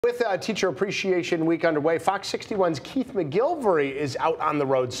With Teacher Appreciation Week underway, Fox 61's Keith McGilvery is out on the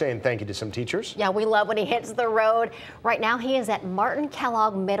road saying thank you to some teachers. Yeah, we love when he hits the road. Right now, he is at Martin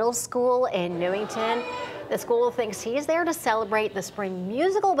Kellogg Middle School in Newington. The school thinks he's there to celebrate the spring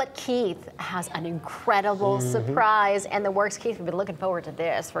musical, but Keith has an incredible surprise in the works. Keith, we've been looking forward to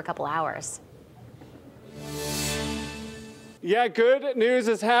this for a couple hours. Yeah, good news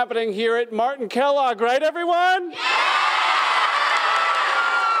is happening here at Martin Kellogg, right, everyone?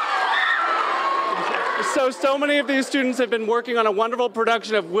 So many of these students have been working on a wonderful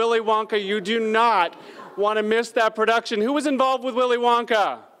production of Willy Wonka. You do not want to miss that production. Who was involved with Willy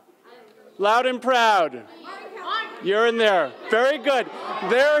Wonka? Loud and proud. You're in there. Very good.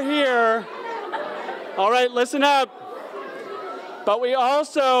 They're here. All right, listen up. But we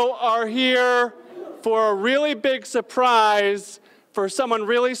also are here for a really big surprise for someone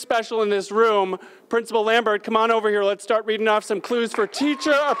really special in this room. Principal Lambert, come on over here. Let's start reading off some clues for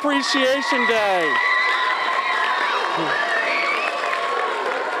Teacher Appreciation Day.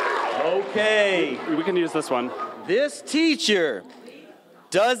 Okay. We can use this one. This teacher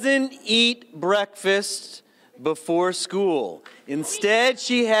doesn't eat breakfast before school. Instead,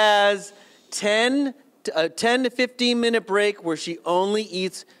 she has a 10 to 15 minute break where she only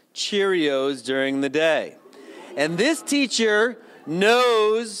eats Cheerios during the day. And this teacher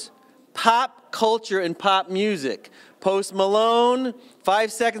knows pop culture and pop music. Post Malone,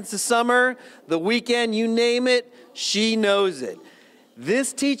 5 Seconds to Summer, The Weeknd, you name it, she knows it.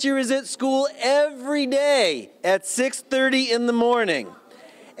 This teacher is at school every day at 6:30 in the morning.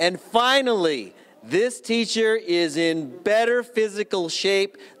 And finally, this teacher is in better physical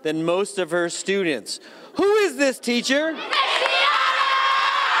shape than most of her students. Who is this teacher?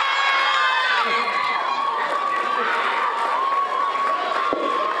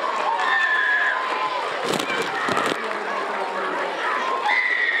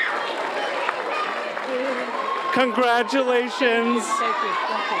 Congratulations. Thank you.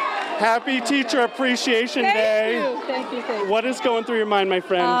 Happy Teacher Appreciation Day. Thank you. What is going through your mind, my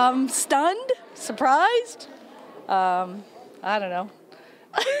friend? Stunned, surprised. I don't know.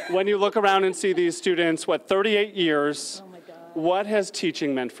 When you look around and see these students, 38 years, Oh my God. what has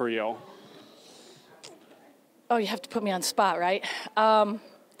teaching meant for you? Oh, you have to put me on the spot, right?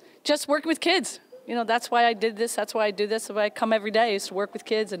 Just working with kids. You know, that's why I did this. That's why I do this. That's why I come every day is to work with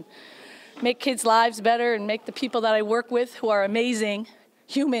kids and make kids' lives better and make the people that I work with, who are amazing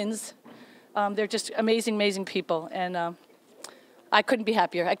humans, they're just amazing, amazing people. And I couldn't be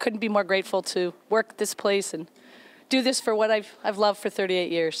happier. I couldn't be more grateful to work at this place and do this for what I've loved for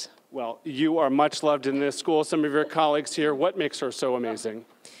 38 years. Well, you are much loved in this school. Some of your colleagues here, what makes her so amazing?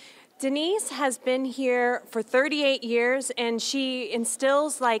 Denise has been here for 38 years, and she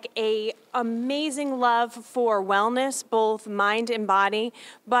instills like a amazing love for wellness, both mind and body,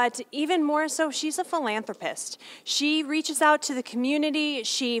 but even more so, she's a philanthropist. She reaches out to the community,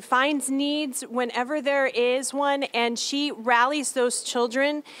 she finds needs whenever there is one, and she rallies those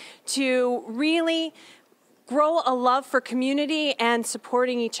children to really grow a love for community and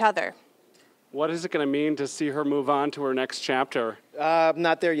supporting each other. What is it going to mean to see her move on to her next chapter? I'm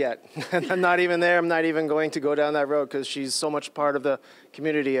not there yet. I'm not even there. I'm not even going to go down that road because she's so much part of the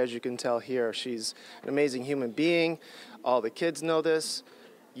community, as you can tell here. She's an amazing human being. All the kids know this.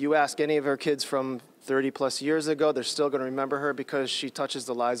 You ask any of her kids from 30 plus years ago, they're still going to remember her because she touches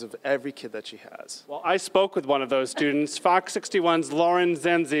the lives of every kid that she has. Well, I spoke with one of those students. Fox 61's Lauren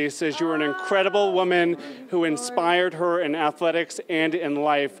Zenzi says you were an incredible woman who inspired her in athletics and in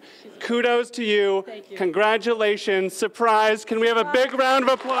life. Kudos to you. Thank you. Congratulations. Surprise. Can we have a big round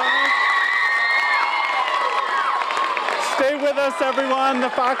of applause? Stay with us, everyone. The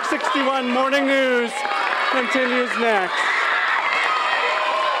Fox 61 Morning News continues next.